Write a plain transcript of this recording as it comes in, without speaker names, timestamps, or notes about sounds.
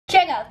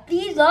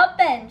Monty's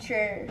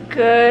Adventure.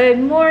 Good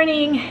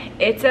morning.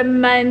 It's a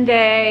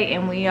Monday,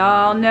 and we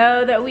all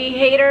know that we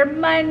hate our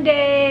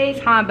Mondays.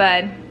 Huh,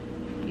 bud?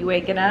 You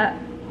waking up?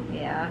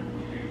 Yeah.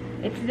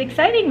 It's an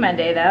exciting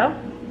Monday, though.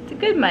 It's a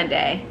good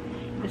Monday.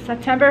 It's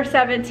September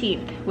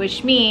 17th,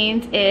 which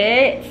means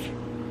it's...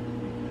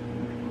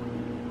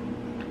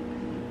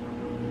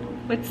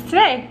 What's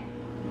today?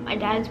 My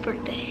dad's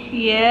birthday.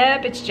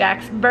 Yep, it's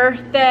Jack's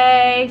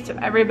birthday. So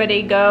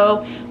everybody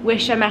go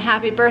wish him a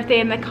happy birthday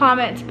in the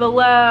comments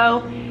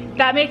below.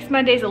 That makes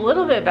Mondays a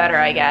little bit better,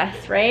 I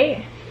guess,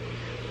 right?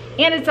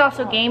 And it's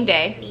also game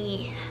day.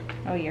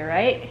 Yeah. Oh, you're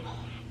right.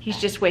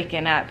 He's just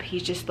waking up.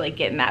 He's just like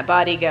getting that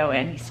body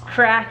going. He's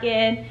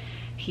cracking.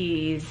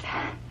 He's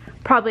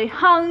probably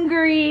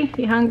hungry.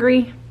 You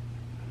hungry?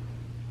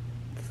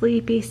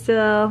 Sleepy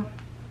still.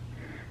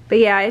 But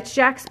yeah, it's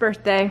Jack's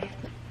birthday.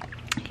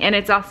 And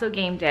it's also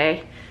game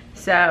day.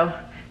 So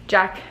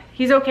Jack,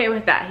 he's okay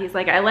with that. He's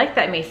like, I like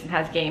that Mason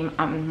has game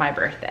on my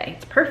birthday.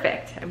 It's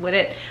perfect. I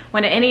wouldn't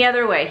want it any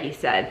other way, he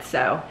said.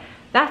 So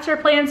that's our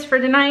plans for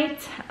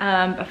tonight.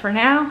 But for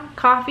now,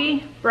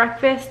 coffee,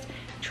 breakfast,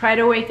 try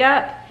to wake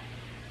up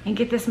and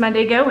get this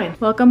Monday going.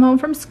 Welcome home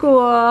from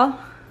school.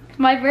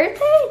 My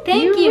birthday?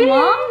 Thank you,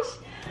 Mom.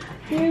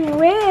 You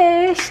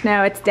wish.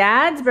 No, it's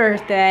Dad's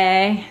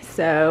birthday,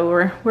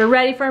 so we're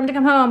ready for him to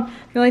come home.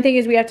 The only thing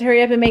is we have to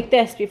hurry up and make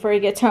this before he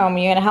gets home.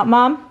 You gonna help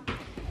Mom?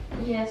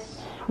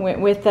 Yes.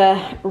 Went with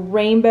a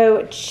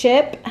rainbow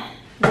chip.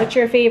 What's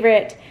your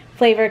favorite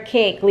flavor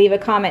cake? Leave a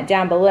comment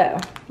down below.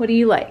 What do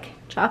you like?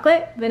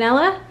 Chocolate?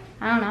 Vanilla?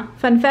 I don't know.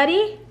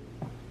 Funfetti?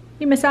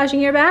 You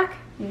massaging your back?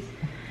 Yes.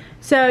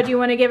 So do you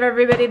want to give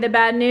everybody the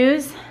bad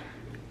news?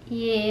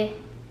 Yeah.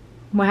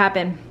 What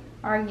happened?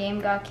 Our game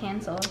got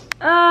canceled.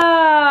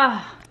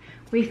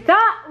 We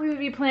thought we would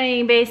be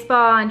playing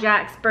baseball on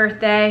Jack's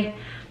birthday,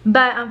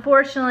 but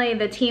unfortunately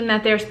the team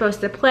that they're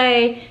supposed to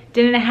play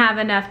didn't have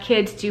enough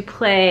kids to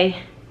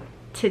play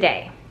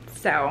today.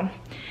 So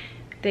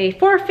they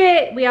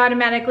forfeit, we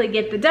automatically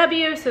get the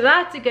W, so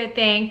that's a good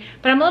thing.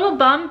 But I'm a little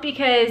bummed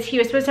because he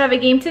was supposed to have a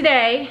game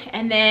today,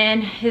 and then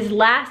his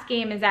last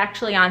game is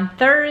actually on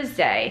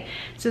Thursday.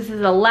 So this is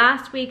the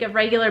last week of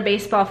regular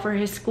baseball for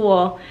his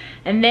school.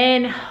 And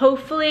then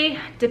hopefully,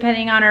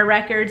 depending on our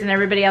records and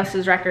everybody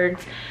else's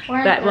records,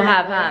 that we'll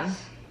have,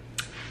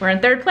 we're in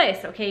third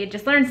place. Okay, you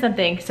just learned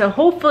something. So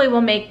hopefully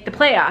we'll make the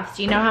playoffs.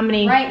 Do you know how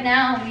many? Right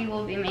now, we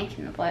will be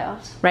making the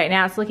playoffs. Right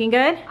now it's looking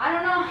good? I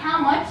don't know how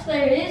much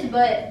there is,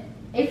 but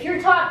if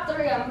you're top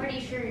 3, I'm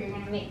pretty sure you're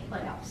gonna make the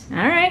playoffs.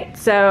 All right,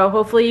 so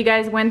hopefully you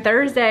guys win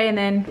Thursday, and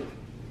then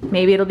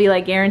maybe it'll be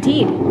like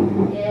guaranteed.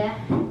 Yeah.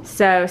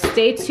 So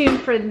stay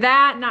tuned for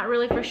that. Not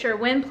really for sure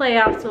when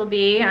playoffs will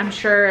be. I'm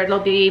sure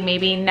it'll be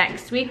maybe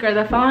next week or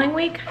the following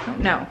week. I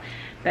don't know,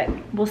 but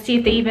we'll see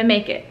if they even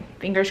make it.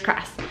 Fingers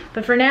crossed.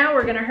 But for now,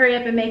 we're gonna hurry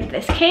up and make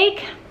this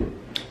cake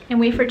and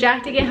wait for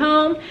Jack to get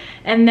home.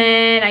 And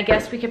then I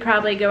guess we could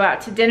probably go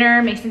out to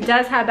dinner. Mason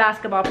does have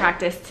basketball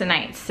practice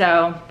tonight,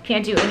 so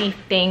can't do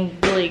anything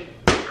really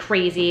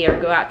crazy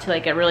or go out to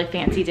like a really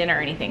fancy dinner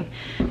or anything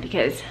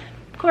because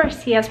of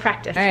course he has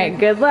practice. All right,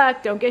 good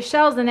luck. Don't get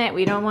shells in it.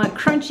 We don't want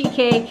crunchy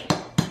cake.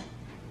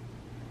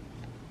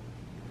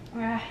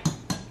 Come on.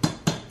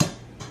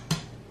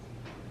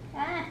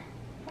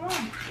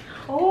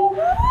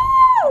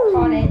 Oh,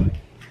 caught it.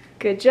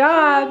 Good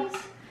job.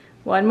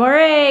 One more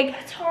egg.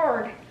 It's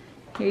hard.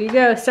 Here you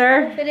go,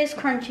 sir. If it is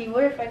crunchy,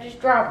 what if I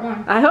just drop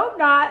one? I hope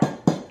not.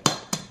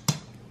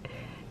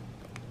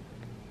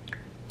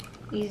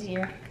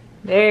 Easier.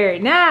 There,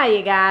 now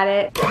you got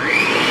it. Woo!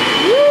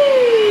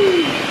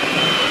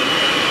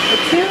 For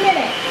 2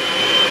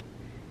 minutes.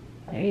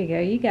 There you go,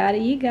 you got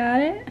it, you got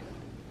it.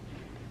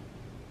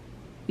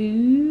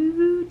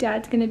 Ooh,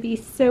 Dad's gonna be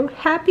so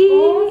happy.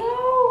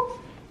 Oh,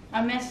 no.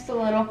 I missed a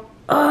little.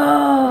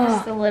 Oh,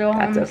 Missed a little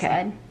that's on the okay.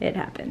 side. It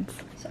happens.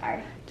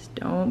 Sorry. Just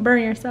don't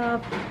burn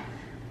yourself.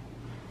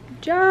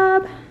 Good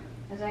job.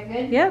 Is that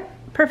good?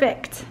 Yep,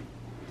 perfect.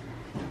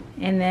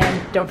 And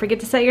then don't forget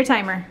to set your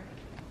timer.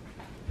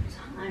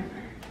 Timer.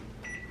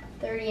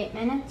 38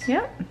 minutes?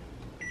 Yep.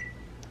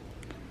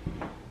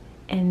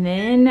 And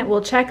then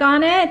we'll check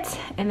on it,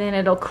 and then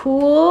it'll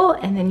cool,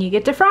 and then you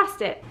get to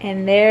frost it.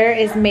 And there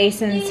is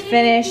Mason's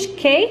finished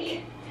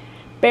cake.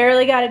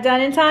 Barely got it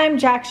done in time.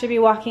 Jack should be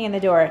walking in the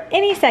door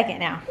any second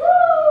now.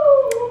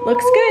 Woo!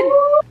 Looks good.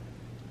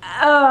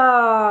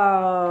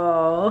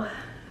 Oh,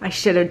 I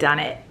should have done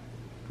it.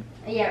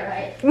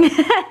 Yeah,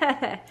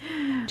 right.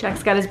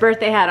 Jack's got his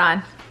birthday hat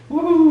on.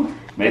 Woo!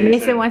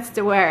 Mason wants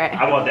to wear it.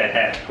 I want that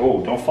hat.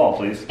 Oh, don't fall,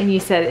 please. And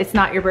you said, it's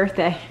not your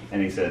birthday.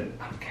 And he said,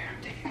 I don't care,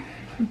 I'm taking it.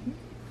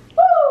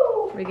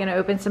 Woo! We're gonna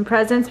open some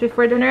presents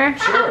before dinner.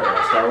 Sure,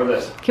 I'll start with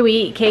this. Can we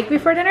eat cake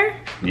before dinner?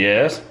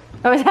 Yes.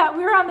 Oh, is that,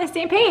 we were on the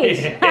same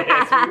page.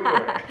 Yes, we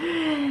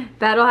were.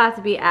 That'll have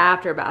to be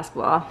after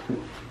basketball.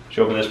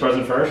 Should we open this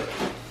present first?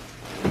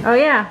 Oh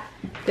yeah,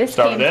 this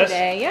Start came with this?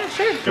 today. Yeah,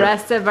 sure. Sure.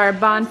 Rest of our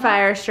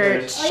bonfire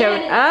shirts Oh, yeah,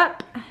 showed yeah.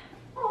 up.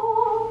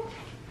 Oh.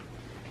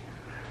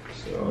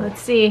 So,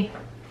 Let's see.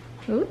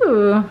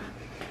 Ooh,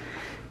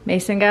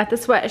 Mason got the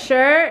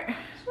sweatshirt.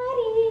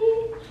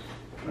 Sweaty.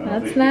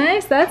 That's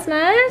nice. That's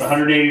nice. It's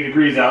 180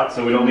 degrees out,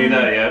 so we don't need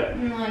that yet.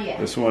 Not yet.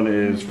 This one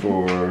is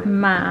for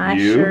My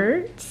you.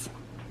 shirts.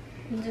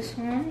 This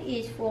one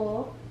is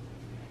for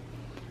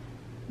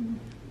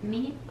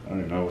me. I don't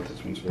even know what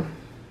this one's for.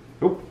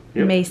 Oh,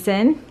 yep.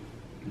 Mason.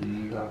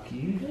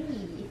 Lucky.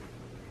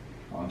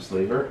 Long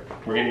sleever.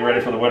 We're getting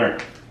ready for the winter.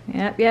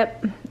 Yep,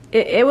 yep.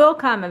 It will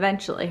come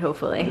eventually,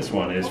 hopefully. This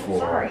one is for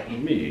Sorry.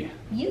 me.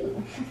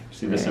 You.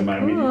 See this Very in my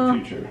cool.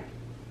 immediate future.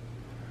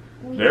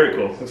 Very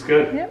cool. Looks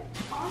good. Yep.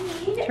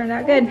 Turned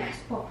out good.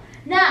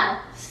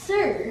 Now,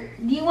 sir,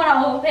 do you want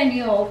to open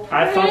your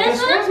I thought this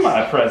presents? was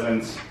my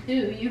presents. Do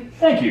you?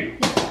 Thank you.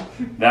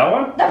 That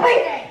one? The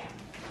payday.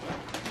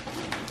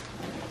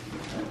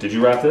 Did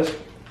you wrap this?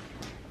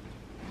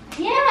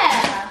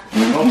 Yeah.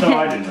 Oh no,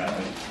 I didn't wrap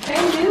it. A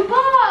new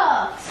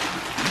box.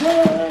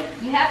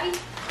 You happy?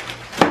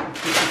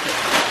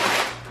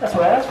 That's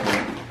what I asked for.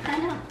 I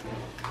know.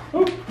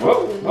 Whoa,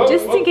 whoa, whoa,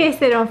 Just whoa. in case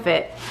they don't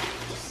fit.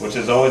 Which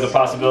is always a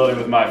possibility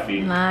with my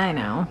feet. I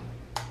know.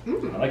 I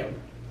like them.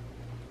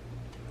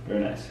 Very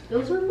nice.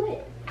 Those are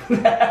lit.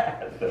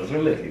 Those are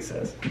lit, he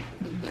says.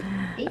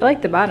 I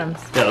like the bottoms.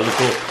 Yeah, those are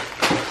cool.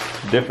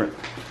 Different.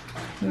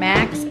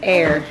 Max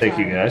Air. Thank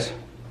you guys.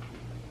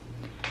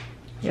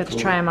 You have to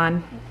try them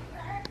on.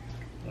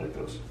 I like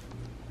those.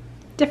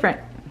 Different.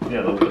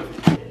 Yeah, a little bit.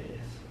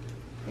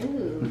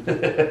 Ooh.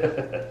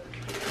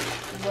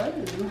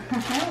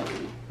 Whoa.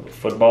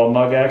 Football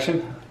mug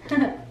action.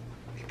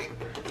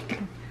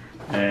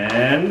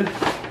 And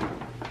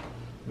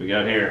we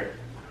got here.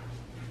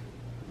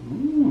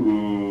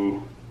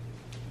 Ooh.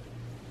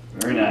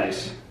 Very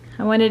nice.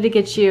 I wanted to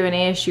get you an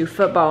ASU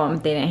football one,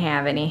 but they didn't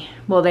have any.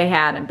 Well, they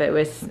had them, but it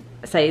was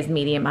size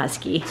medium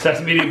husky.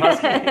 Size medium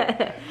husky.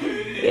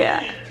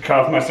 Yeah. Cut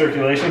off my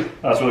circulation.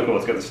 Oh, that's really cool.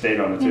 It's got the state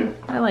on it too.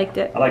 I liked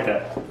it. I like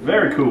that.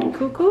 Very cool.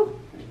 Cool, cool.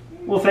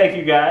 Well, thank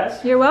you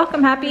guys. You're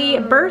welcome. Happy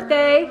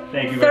birthday.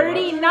 Thank you very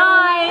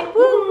 39. Woo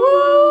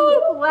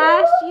woo.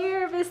 Last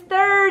year of his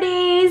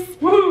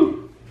 30s.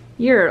 Woo!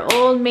 You're an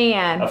old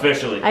man.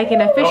 Officially. I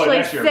can officially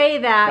next year. say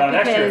that No,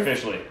 next year because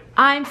officially.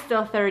 I'm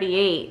still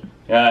 38.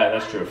 Yeah,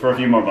 that's true. For a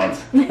few more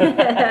months.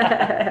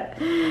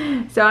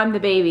 So I'm the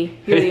baby.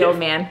 You're the old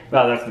man.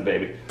 No, that's the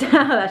baby.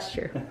 That's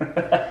true.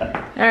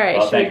 All right.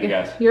 Well, should thank we you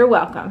go- guys. You're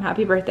welcome.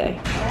 Happy birthday.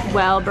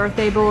 Well,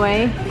 birthday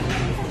boy,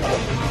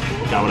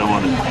 Got what I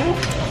wanted.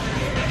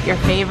 your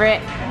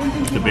favorite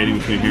Debating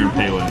between here and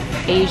Pele.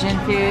 Asian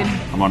food.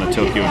 I'm on a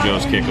Tokyo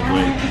Joe's kick of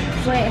weight.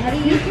 Wait, how do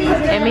you use these?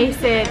 And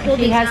Mason, Pull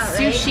he these has out,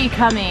 right? sushi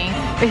coming,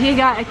 but he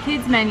got a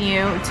kid's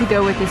menu to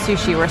go with the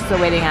sushi. We're still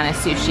waiting on his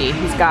sushi.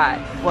 He's got,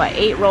 what,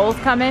 8 rolls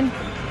coming?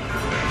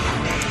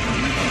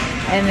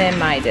 And then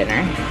my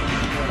dinner.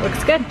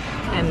 Looks good.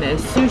 And the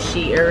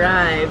sushi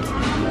arrived.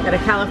 Got a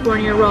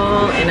California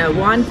roll and a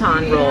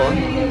wonton roll.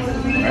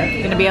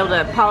 Alright. Gonna be able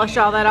to polish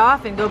all that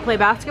off and go play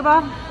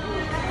basketball?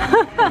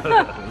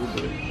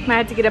 Might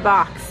have to get a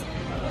box.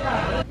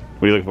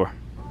 What are you looking for?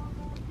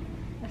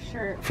 A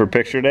shirt. For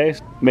picture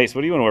days? Mace,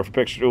 what do you want to wear for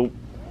picture? Oh.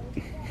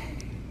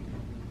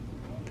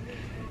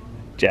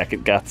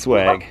 Jacket got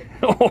swag.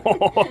 I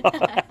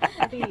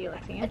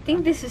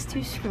think this is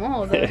too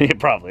small though. Yeah,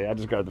 probably. I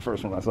just grabbed the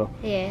first one myself.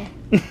 Yeah.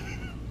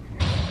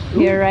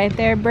 You're right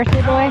there,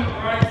 birthday boy.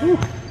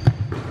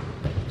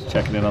 Just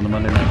checking in on the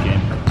Monday night game.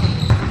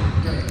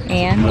 A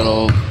And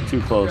little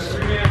too close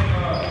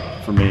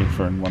for me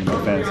for one of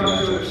my fantasy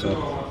matchups. So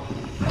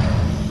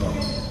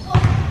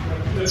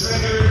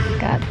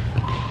got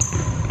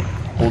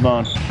hold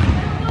on.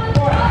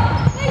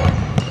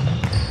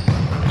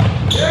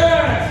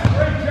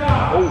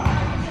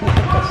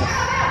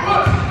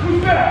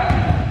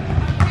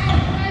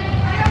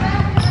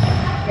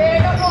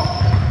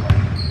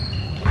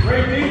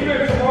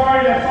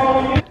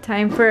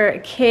 time for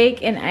cake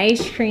and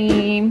ice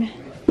cream.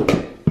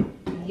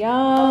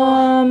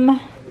 Yum.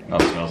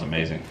 That smells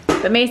amazing.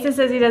 But Mason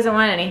says he doesn't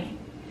want any.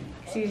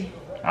 He's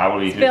I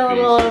will eat feeling a his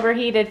little piece.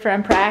 overheated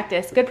from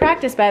practice. Good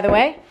practice, by the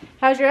way.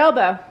 How's your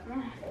elbow?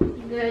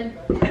 Good.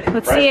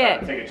 Let's Bryce see tried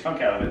to it. take a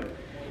chunk out of it.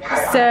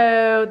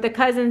 So the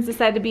cousins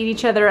decided to beat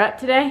each other up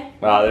today.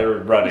 Wow, they were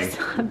running,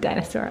 A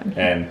dinosaur on.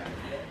 and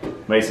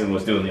Mason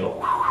was doing the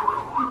old.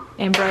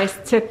 And Bryce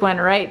took one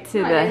right to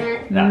the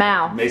Nah,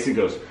 mouth. Mason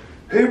goes,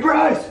 "Hey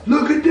Bryce,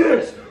 look at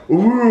this!"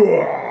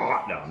 No,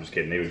 I'm just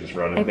kidding. They were just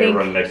running. I They were think-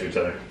 running next to each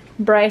other.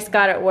 Bryce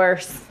got it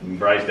worse.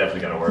 Bryce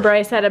definitely got it worse.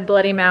 Bryce had a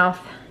bloody mouth.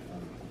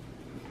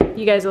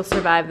 You guys will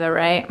survive though,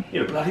 right?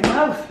 You bloody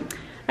mouth.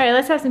 All right,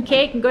 let's have some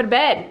cake and go to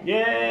bed.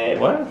 Yay!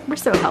 What? We're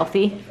so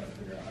healthy.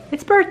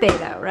 It's birthday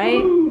though,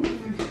 right?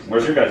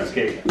 Where's your guys'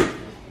 cake?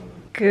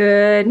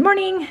 Good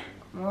morning.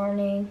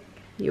 Morning.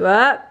 You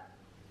up?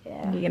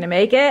 Yeah. You gonna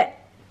make it?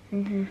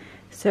 Mm-hmm.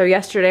 So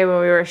yesterday when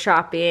we were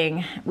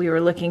shopping, we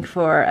were looking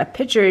for a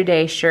picture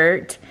day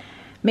shirt.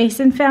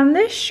 Mason found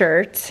this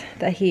shirt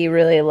that he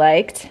really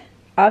liked.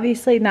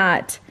 Obviously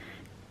not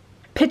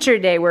picture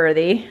day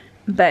worthy,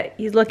 but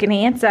he's looking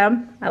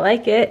handsome. I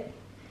like it.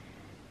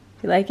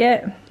 You like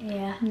it?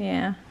 Yeah.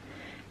 Yeah.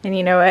 And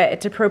you know what?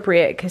 It's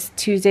appropriate because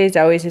Tuesday's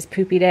always his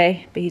poopy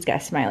day, but he's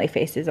got smiley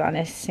faces on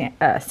his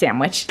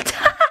sandwich.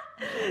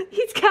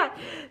 got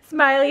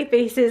smiley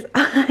faces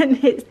on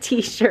his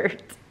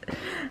t-shirt.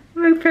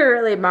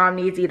 Apparently mom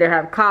needs to either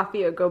have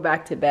coffee or go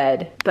back to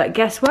bed. But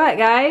guess what,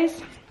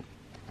 guys?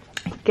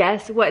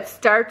 Guess what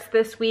starts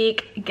this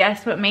week?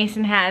 Guess what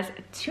Mason has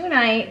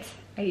tonight?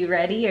 Are you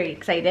ready? Are you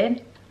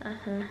excited?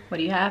 Uh-huh. What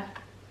do you have?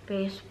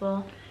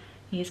 Baseball.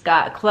 He's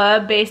got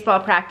club baseball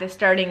practice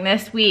starting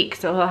this week.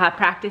 So he'll have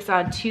practice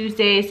on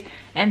Tuesdays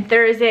and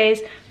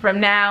Thursdays from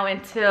now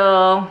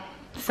until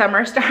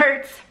summer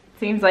starts.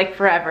 Seems like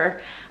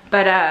forever.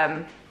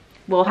 But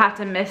we'll have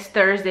to miss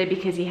Thursday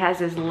because he has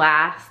his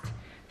last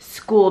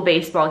school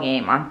baseball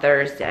game on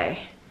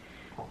Thursday.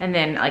 And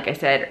then, like I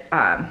said,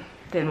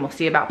 then we'll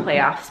see about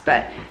playoffs.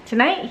 But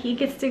tonight he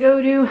gets to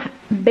go to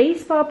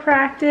baseball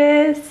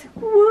practice.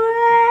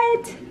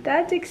 What?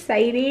 That's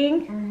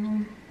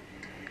exciting.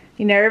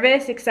 You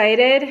nervous?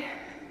 Excited?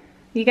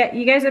 You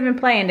guys have been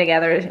playing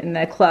together in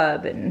the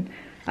club and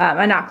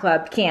not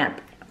club,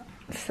 camp.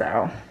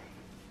 So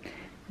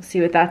we'll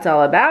see what that's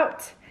all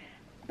about.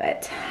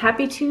 But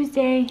happy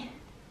Tuesday.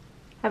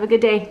 Have a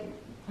good day.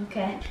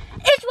 Okay.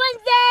 It's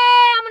Wednesday!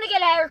 I'm gonna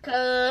get a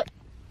haircut.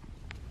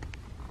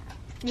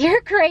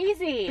 You're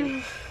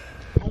crazy.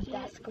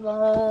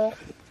 Basketball.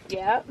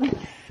 Yep.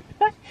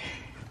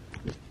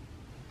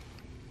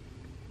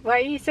 Why are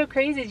you so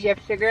crazy? Did you have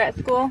sugar at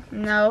school?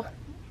 No.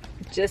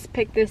 Just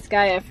picked this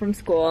guy up from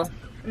school.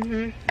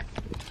 Mm-hmm.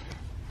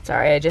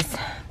 Sorry, I just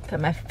put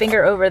my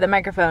finger over the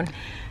microphone.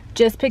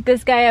 Just picked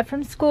this guy up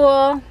from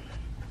school.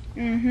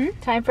 Mm-hmm.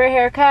 Time for a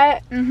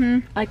haircut. Mm-hmm.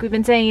 Like we've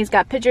been saying, he's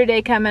got picture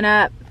day coming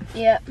up.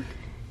 Yep.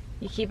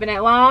 You keeping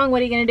it long?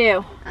 What are you gonna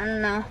do? I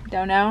don't know.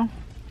 Don't know?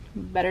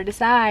 Better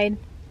decide.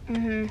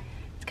 Mm-hmm.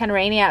 It's kind of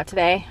rainy out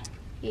today.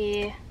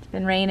 Yeah. It's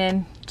been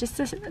raining. Just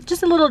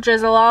a little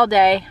drizzle all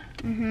day.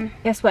 Mm-hmm.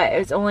 Guess what? It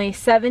was only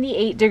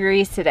 78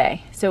 degrees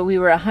today. So we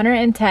were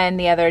 110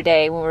 the other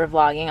day when we were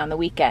vlogging on the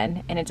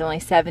weekend, and it's only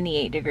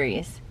 78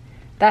 degrees.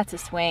 That's a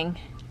swing.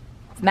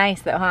 It's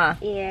nice though, huh?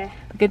 Yeah.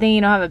 Good thing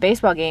you don't have a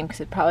baseball game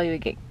because it probably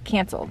would get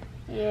canceled.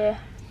 Yeah.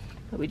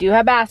 But we do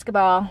have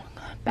basketball.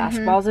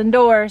 Basketball's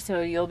indoors, so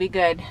you'll be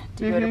good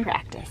to go to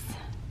practice.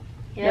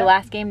 Yep. Your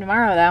last game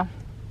tomorrow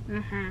though.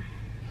 Mm-hmm.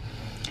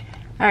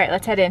 All right,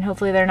 let's head in.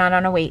 Hopefully they're not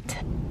on a wait.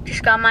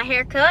 Just got my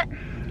haircut.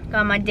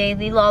 Got my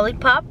daily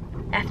lollipop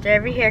after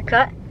every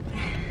haircut.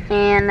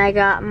 And I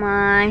got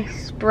my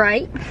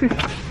Sprite.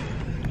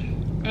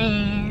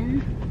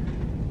 And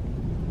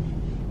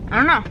I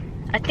don't know.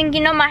 I think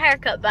you know my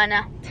haircut by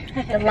now.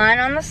 The line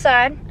on the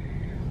side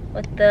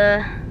with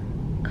the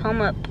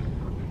comb up.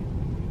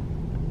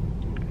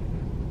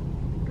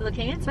 You look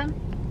handsome.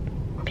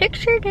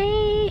 Picture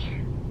day.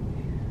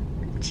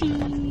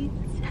 Cheese.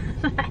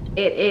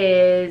 It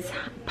is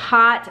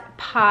pot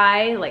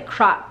pie, like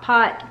crock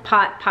pot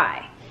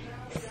pie.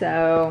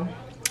 So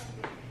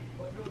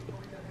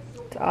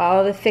it's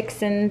all the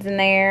fixings in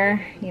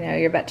there, you know,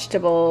 your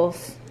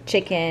vegetables,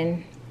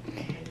 chicken,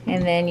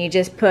 and then you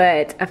just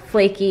put a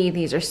flaky,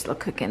 these are still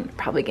cooking,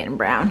 probably getting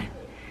brown.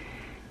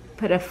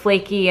 Put a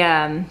flaky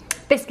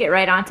biscuit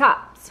right on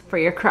top for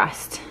your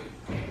crust.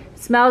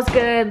 Smells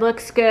good,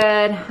 looks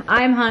good.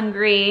 I'm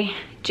hungry.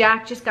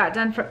 Jack just got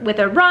done with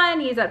a run.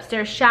 He's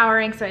upstairs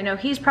showering, so I know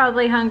he's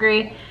probably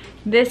hungry.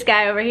 This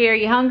guy over here,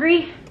 you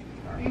hungry?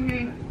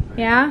 Mm-hmm.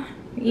 Yeah?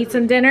 Eat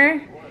some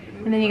dinner,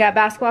 and then you got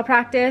basketball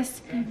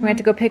practice. We have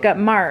to go pick up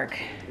Mark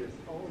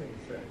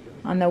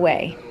on the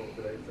way.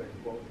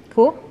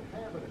 Cool?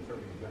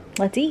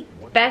 Let's eat.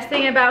 Best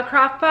thing about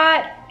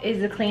Crock-Pot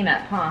is the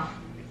cleanup, huh?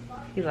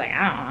 He's like,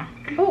 I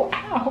don't know. Oh,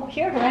 ow,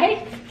 you're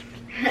right.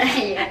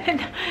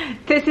 Yeah.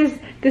 This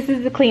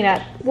is the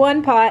cleanup.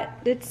 One pot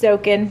that's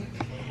soaking.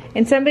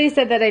 And somebody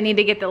said that I need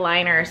to get the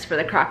liners for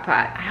the crock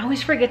pot. I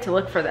always forget to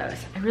look for those.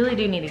 I really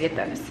do need to get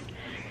those.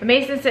 But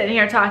Mason's sitting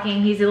here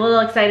talking. He's a little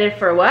excited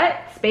for what?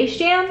 Space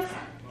Jams?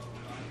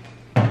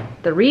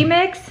 The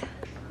remix?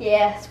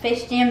 Yeah,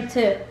 Space Jam 2.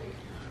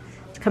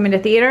 It's coming to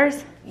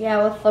theaters?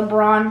 Yeah, with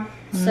LeBron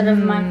instead of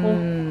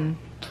Michael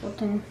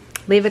Jordan.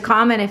 Leave a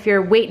comment if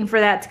you're waiting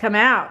for that to come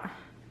out.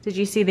 Did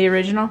you see the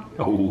original?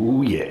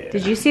 Oh, yeah.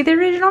 Did you see the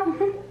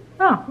original?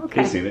 Oh,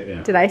 okay. You've seen it,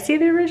 yeah. Did I see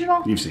the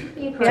original? You've seen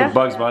it. Yeah. So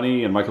Bugs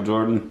Bunny and Michael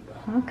Jordan.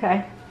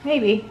 Okay,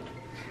 maybe.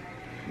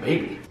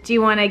 Maybe. Do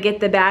you want to get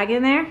the bag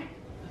in there?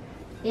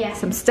 Yeah.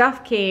 Some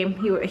stuff came.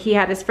 He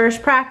had his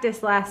first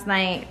practice last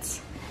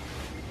night.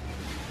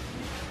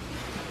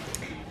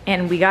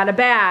 And we got a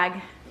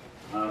bag.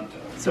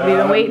 So we've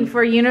been waiting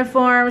for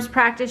uniforms,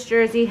 practice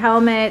jersey,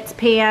 helmets,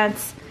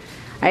 pants.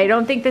 I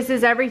don't think this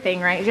is everything,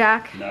 right,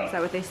 Jack? No. Is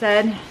that what they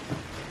said?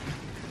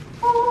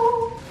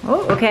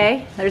 Oh,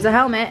 okay. There's a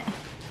helmet.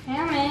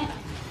 Helmet.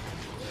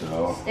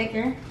 So,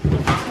 Sticker.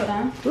 Put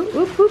on. Oop,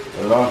 oop, oop.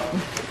 put it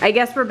on. I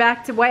guess we're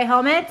back to white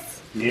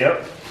helmets.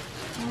 Yep.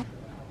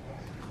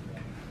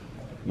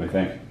 What do you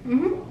think?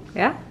 Mm-hmm.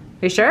 Yeah?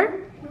 You sure?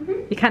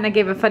 Mm-hmm. You kind of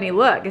gave a funny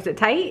look. Is it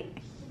tight?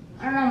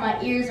 I don't know,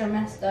 my ears are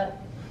messed up.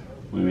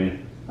 What do you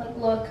mean? Like,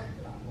 look.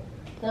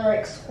 They're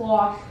like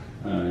squashed.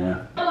 Oh,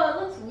 yeah. Oh,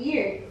 it looks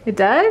weird. It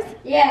does?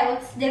 Yeah, it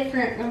looks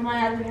different than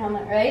my other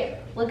helmet, right?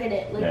 Look at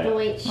it. Look Yeah. the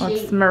way it's Well,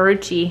 it's shaped.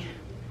 Marucci.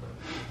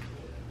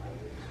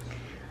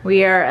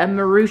 We are a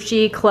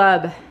Marucci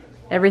club.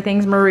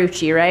 Everything's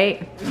Marucci,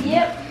 right?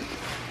 Yep.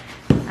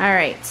 All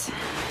right,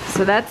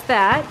 so that's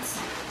that.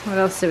 What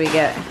else do we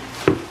get?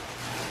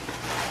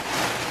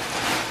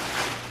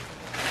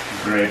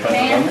 Gray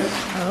Pants.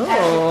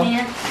 Oh,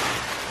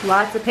 Pants.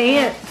 lots of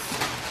pants.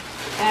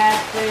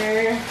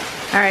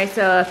 After. All right,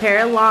 so a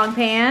pair of long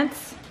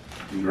pants,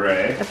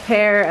 Gray. a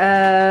pair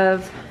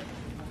of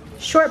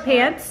short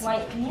pants,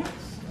 White pants.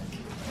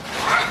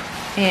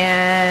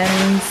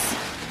 and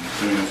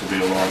Assuming this will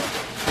be a long.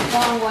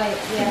 Long white,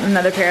 yeah.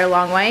 another pair of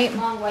long white.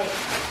 Long white.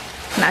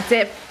 And that's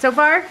it so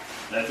far?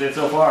 That's it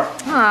so far.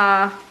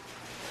 Aw.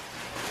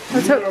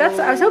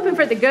 I was hoping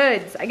for the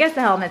goods. I guess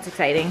the helmet's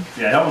exciting.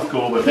 Yeah, that was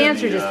cool, but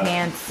Pants then are the, just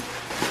pants.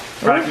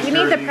 practice We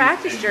need the jerseys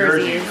practice and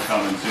jerseys. are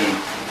coming soon.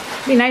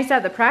 It'd be nice to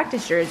have the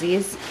practice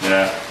jerseys.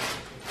 Yeah.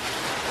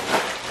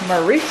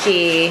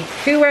 Marucci.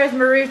 Who wears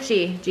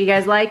Marucci? Do you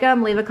guys like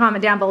them? Leave a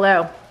comment down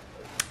below.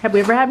 Have we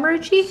ever had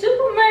Marucci?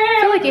 Superman. I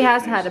feel like he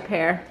has had a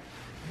pair.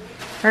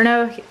 Or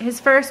no, his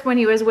first, when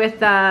he was with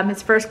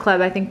his first club,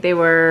 I think they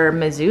were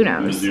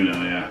Mizunos.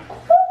 Mizuno, yeah.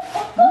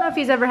 I don't know if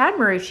he's ever had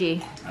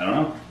Marucci. I don't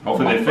know.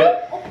 Hopefully they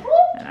fit.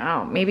 I don't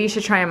know. Maybe you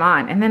should try them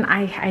on. And then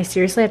I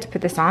seriously have to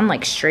put this on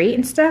like straight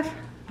and stuff.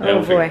 Yeah, Oh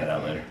we'll figure boy. that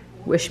out later.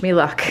 Wish me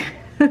luck.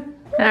 All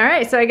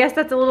right, so I guess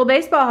that's a little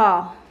baseball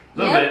haul. A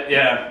little bit,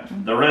 yeah.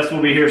 The rest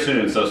will be here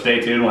soon, so stay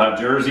tuned. We'll have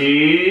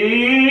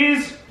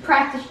jerseys,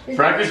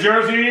 Practice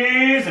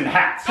jerseys, and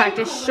hats.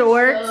 Practice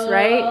shorts,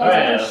 right? Oh, yeah,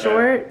 Practice okay.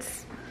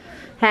 shorts,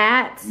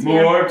 hats,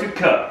 More to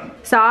come.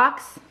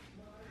 socks,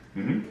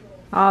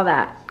 all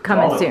that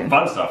coming All the soon.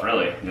 fun stuff,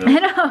 really. I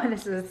know,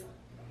 this is...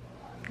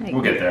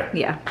 We'll get there.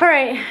 Yeah. All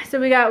right, so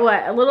we got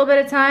what? A little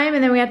bit of time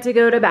and then we have to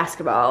go to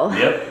basketball.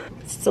 Yep.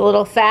 It's a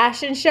little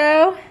fashion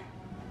show.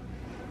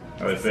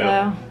 How it So, feel?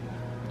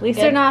 at least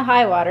they're not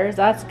high waters.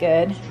 That's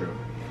good. True.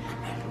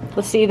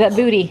 Let's see that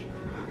booty.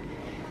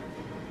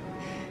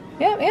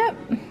 Yep.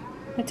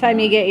 The time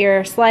you get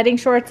your sliding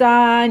shorts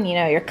on, you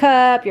know, your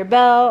cup, your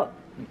belt.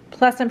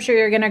 Plus, I'm sure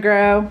you're gonna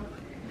grow.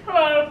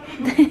 Hello.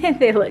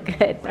 They look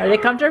good. Are they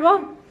comfortable?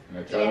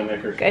 Try the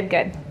knickers.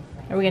 Good.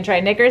 Are we gonna try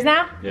knickers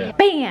now? Yeah.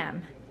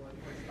 Bam!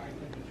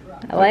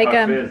 I like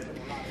them.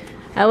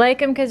 I like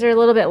them because they're a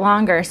little bit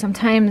longer.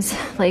 Sometimes,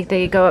 like,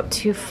 they go up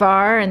too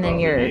far, and then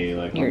Well, you're maybe,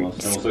 like,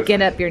 almost looks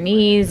get up your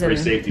knees. Pretty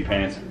And safety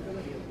pants.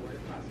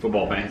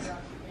 Football pants.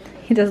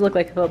 he does look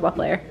like a football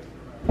player.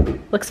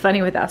 Looks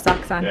funny without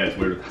socks on. Yeah, it's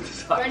weird about the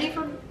socks. Ready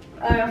for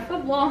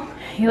football.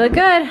 You look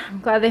good. I'm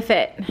glad they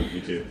fit.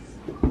 Me too.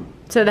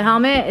 So the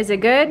helmet, is it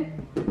good?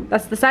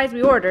 That's the size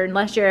we ordered,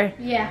 unless your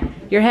Yeah.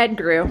 head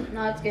grew.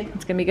 No, it's good.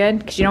 It's gonna be good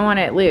because you don't want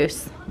it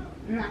loose.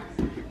 No.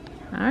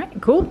 All right,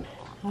 cool.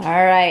 All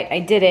right, I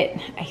did it.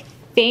 I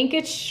think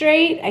it's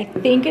straight. I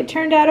think it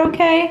turned out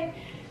okay.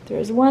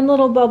 There's one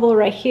little bubble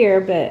right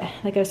here, but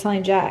like I was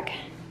telling Jack,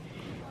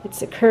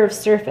 it's a curved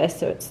surface,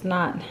 so it's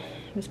not,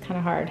 it was kind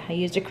of hard. I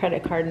used a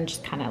credit card and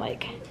just kind of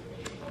like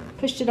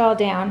pushed it all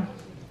down.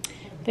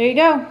 There you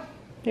go.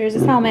 There's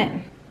his helmet.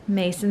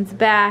 Mason's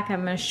back.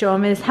 I'm gonna show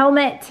him his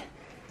helmet.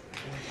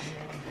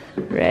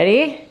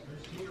 Ready?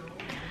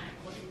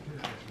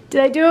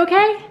 Did I do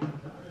okay?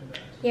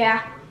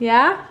 Yeah.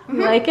 Yeah?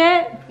 You like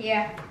it?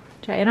 Yeah.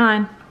 Try it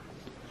on.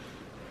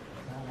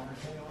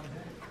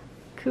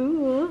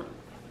 Cool.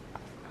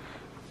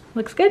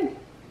 Looks good.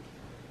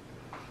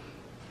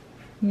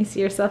 Can you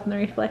see yourself in the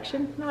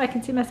reflection? No, I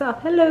can see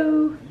myself.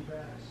 Hello.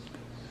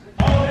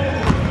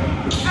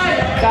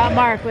 Got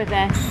Mark with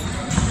us.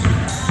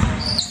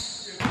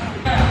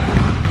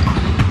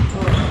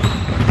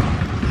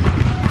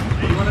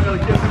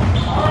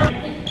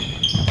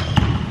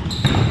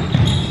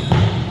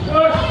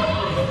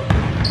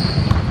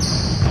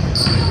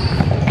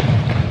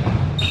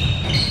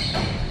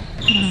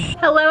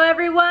 Hello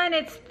everyone,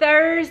 it's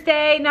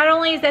Thursday. Not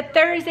only is it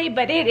Thursday,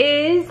 but it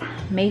is,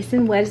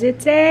 Mason, what does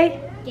it say?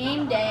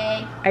 Game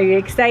day. Are you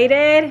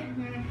excited?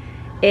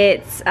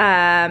 It's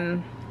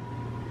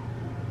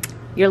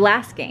your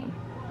last game,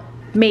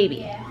 maybe.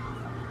 Yeah.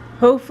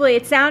 Hopefully,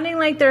 it's sounding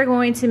like they're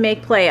going to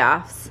make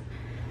playoffs.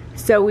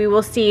 So we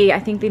will see. I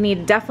think they need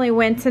to definitely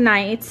win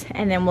tonight,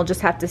 and then we'll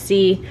just have to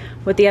see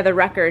what the other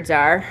records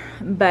are.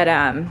 But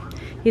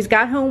he's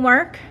got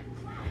homework,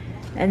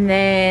 and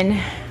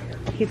then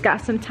he's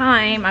got some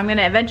time. I'm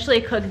gonna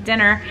eventually cook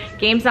dinner.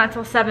 Game's not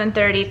till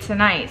 7:30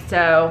 tonight,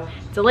 so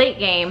it's a late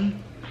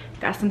game.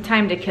 Got some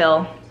time to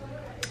kill.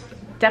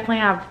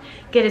 Definitely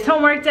get his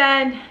homework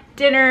done,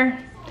 dinner.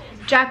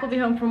 Jack will be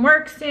home from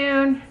work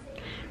soon.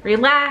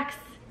 Relax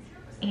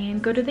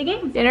and go to the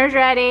game. Dinner's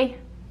ready.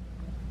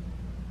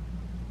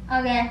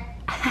 Okay.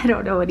 I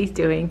don't know what he's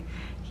doing.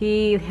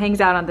 He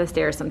hangs out on the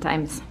stairs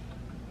sometimes.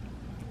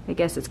 I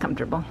guess it's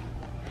comfortable.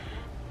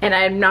 And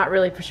I'm not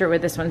really for sure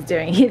what this one's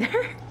doing either.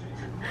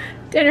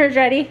 Dinner's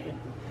ready.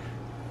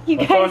 You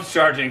My guys, phone's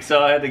charging,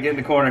 so I had to get in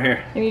the corner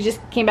here. and he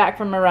just came back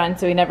from a run,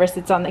 so he never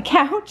sits on the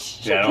couch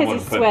Yeah, I don't because want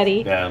he's to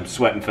sweaty. Yeah, I'm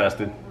sweat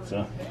infested.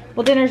 So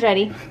Well, dinner's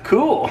ready.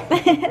 cool.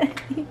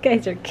 You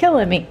guys are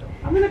killing me.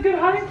 I'm in a good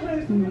hiding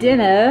place.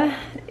 Dinner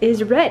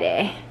is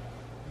ready.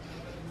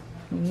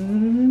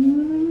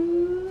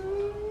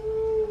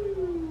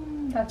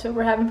 That's what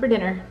we're having for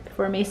dinner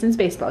before Mason's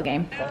baseball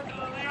game. Let's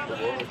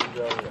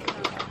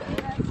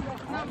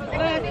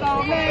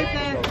go,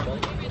 Mason!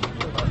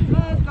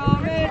 Let's go,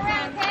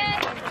 Mason!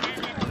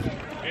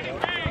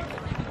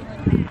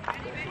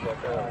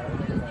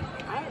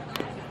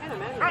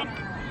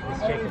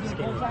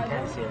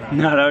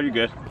 No, you're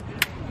good.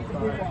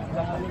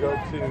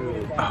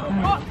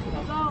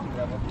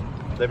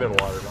 They've been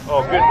watered.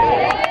 Oh, good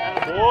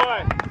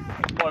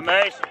boy. Boy,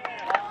 Mason.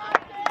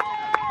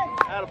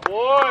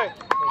 Attaboy.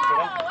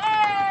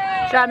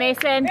 Shot,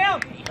 Mason.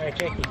 Alright,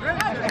 Jakey.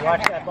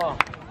 Watch that ball.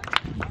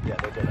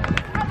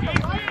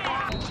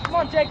 Come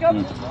on,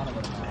 Jacob.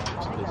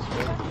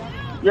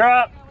 You're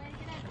up.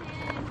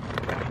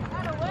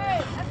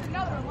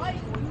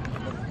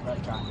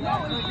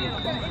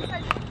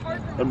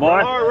 Good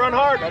boy. Run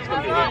hard. That's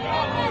gonna be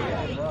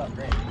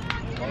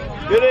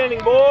it. Good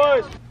inning,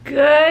 boys.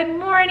 Good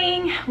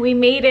morning. We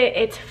made it.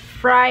 It's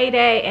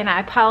Friday, and I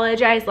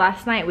apologize.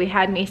 Last night we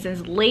had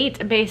Mason's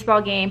late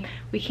baseball game.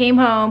 We came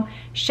home,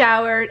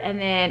 showered, and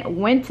then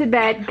went to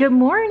bed. Good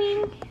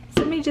morning.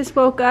 Somebody just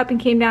woke up and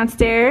came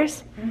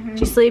downstairs.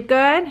 Did you sleep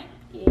good?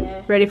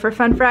 Yeah. Ready for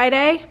Fun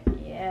Friday?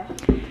 Yeah.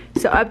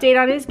 So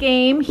update on his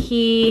game.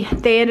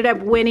 They ended up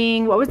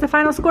winning. What was the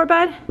final score,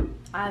 bud?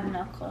 I have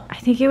no clue. I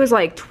think it was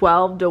like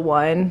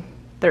 12-1,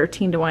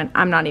 13-1.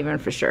 I'm not even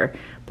for sure.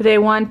 But they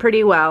won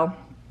pretty well.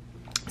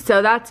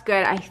 So that's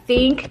good. I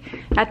think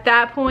at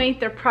that point,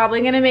 they're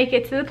probably going to make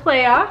it to the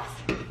playoffs.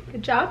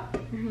 Good job.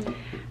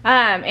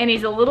 And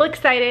he's a little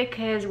excited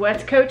because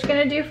what's Coach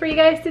going to do for you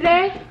guys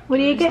today? What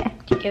do you get?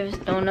 Give us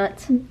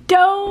donuts.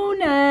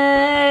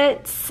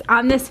 Donuts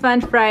on this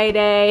Fun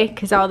Friday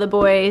because all the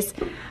boys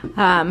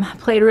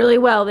played really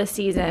well this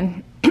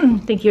season. I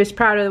think he was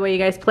proud of the way you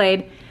guys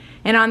played.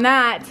 And on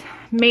that,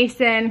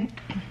 Mason,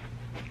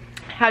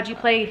 how'd you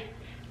play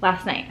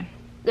last night?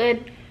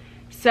 Good.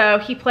 So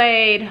he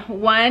played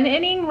 1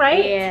 inning,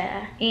 right?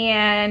 Yeah.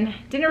 And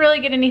didn't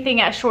really get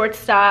anything at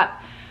shortstop.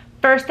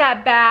 First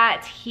at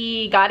bat,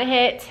 he got a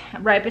hit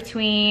right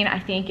between, I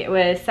think it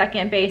was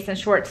second base and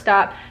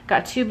shortstop.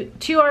 Got two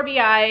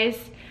RBIs,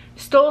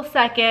 stole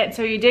second,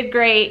 so you did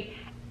great.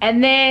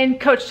 And then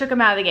Coach took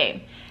him out of the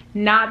game.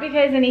 Not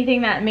because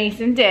anything that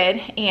Mason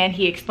did, and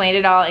he explained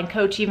it all, and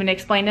Coach even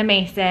explained to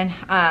Mason,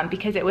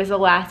 because it was the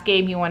last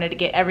game he wanted to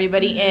get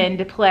everybody in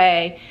to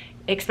play,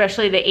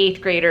 especially the 8th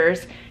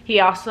graders.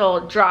 He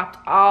also dropped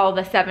all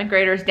the 7th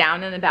graders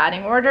down in the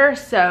batting order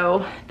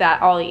so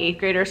that all the 8th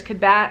graders could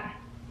bat.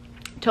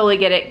 Totally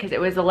get it, because it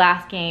was the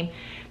last game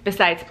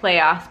besides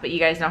playoffs, but you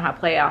guys know how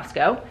playoffs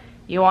go.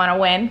 You want to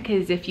win,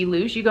 because if you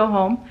lose, you go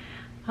home.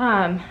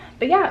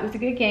 But yeah, it was a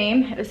good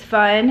game. It was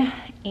fun,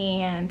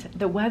 and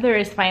the weather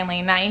is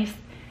finally nice.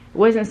 It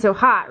wasn't so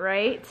hot,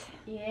 right?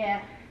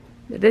 Yeah.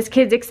 This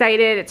kid's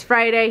excited. It's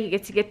Friday. He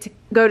gets to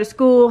go to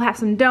school, have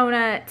some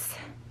donuts,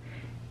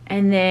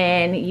 and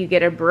then you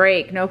get a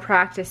break. No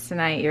practice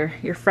tonight,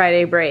 your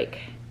Friday break.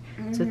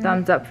 So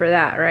thumbs up for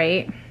that,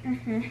 right?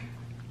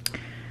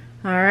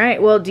 All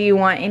right, well, do you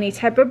want any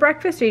type of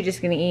breakfast, or are you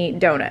just gonna eat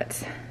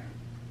donuts?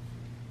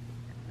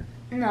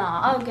 No,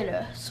 I'll get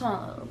a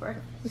small little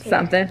breakfast.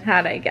 Something,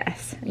 how'd I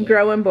guess? Yeah.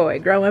 Growing boy,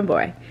 growing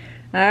boy.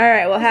 All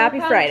right, well, happy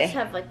Friday. Just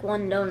have like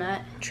 1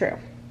 donut. True.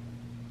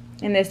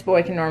 And this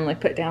boy can normally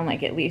put down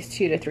like at least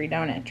 2 to 3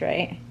 donuts,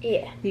 right?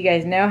 Yeah. You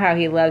guys know how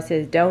he loves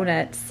his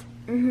donuts.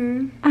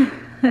 Well,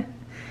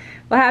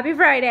 happy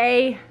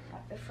Friday.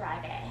 Happy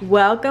Friday.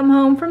 Welcome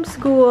home from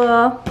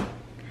school.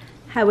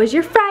 How was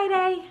your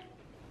Friday?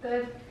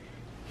 Good.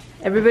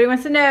 Everybody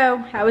wants to know,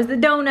 how was the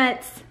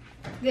donuts?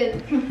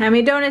 Good. How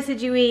many donuts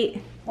did you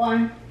eat?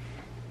 1.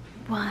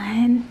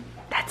 1.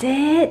 That's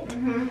it?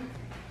 Where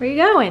are you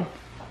going?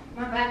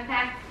 My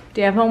backpack.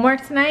 Do you have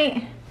homework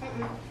tonight?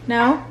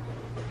 No?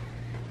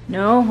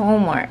 No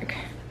homework.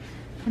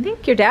 I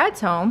think your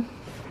dad's home.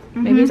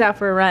 Maybe he's out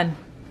for a run.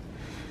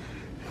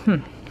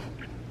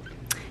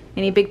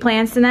 Any big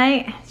plans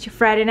tonight? It's your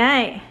Friday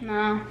night.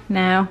 No.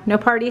 No? No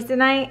parties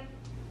tonight?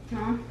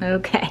 No.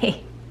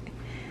 Okay.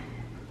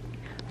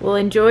 Well,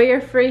 enjoy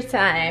your free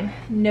time.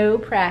 No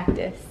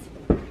practice.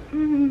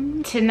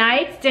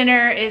 Tonight's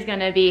dinner is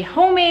gonna be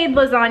homemade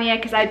lasagna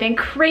because I've been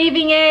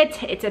craving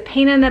it. It's a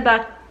pain in the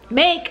butt to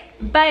make,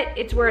 but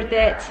it's worth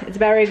it. It's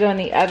about ready to go in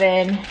the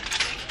oven.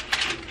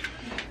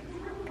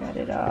 Got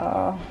it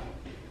all.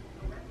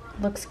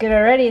 Looks good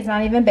already. It's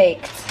not even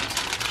baked.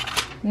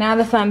 Now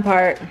the fun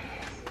part.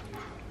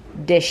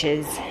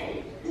 Dishes.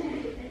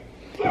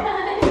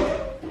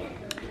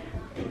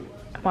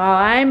 While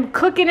I'm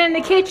cooking in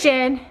the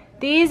kitchen,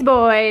 these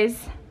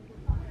boys,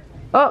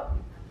 oh,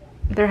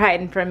 they're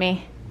hiding from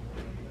me.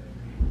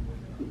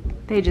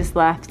 They just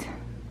left.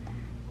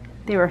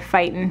 They were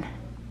fighting.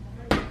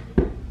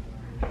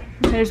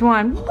 There's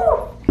one.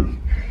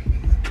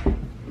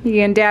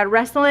 You and Dad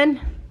wrestling?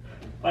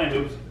 Playing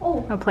hoops.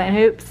 Oh, playing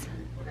hoops.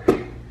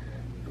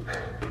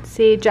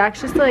 See,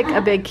 Jack's just like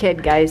a big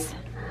kid, guys.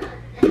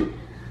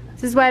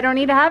 This is why I don't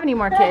need to have any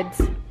more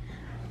kids.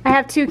 I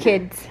have 2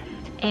 kids.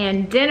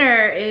 And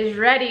dinner is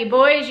ready.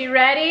 Boys, you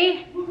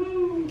ready?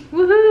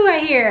 Woohoo, I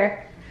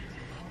hear.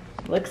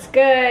 Looks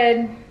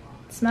good.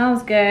 It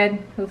smells good.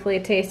 Hopefully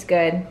it tastes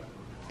good.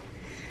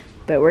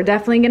 But we're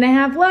definitely gonna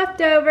have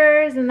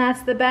leftovers, and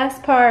that's the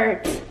best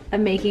part of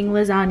making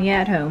lasagna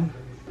at home.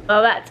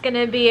 Well, that's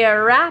gonna be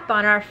a wrap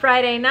on our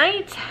Friday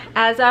night.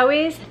 As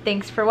always,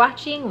 thanks for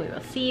watching. We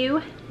will see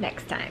you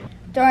next time.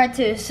 Don't forget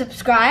to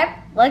subscribe,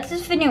 like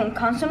this video, and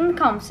comment in the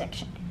comment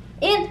section.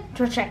 And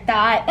to check the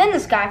eye in the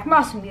sky for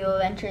awesome P.O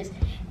adventures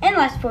and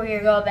Let's 4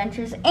 Year Ago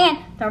adventures. And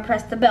don't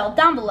press the bell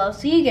down below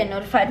so you get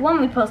notified when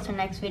we post our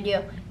next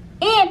video.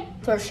 And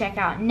to check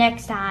out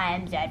next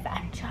time's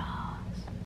adventure.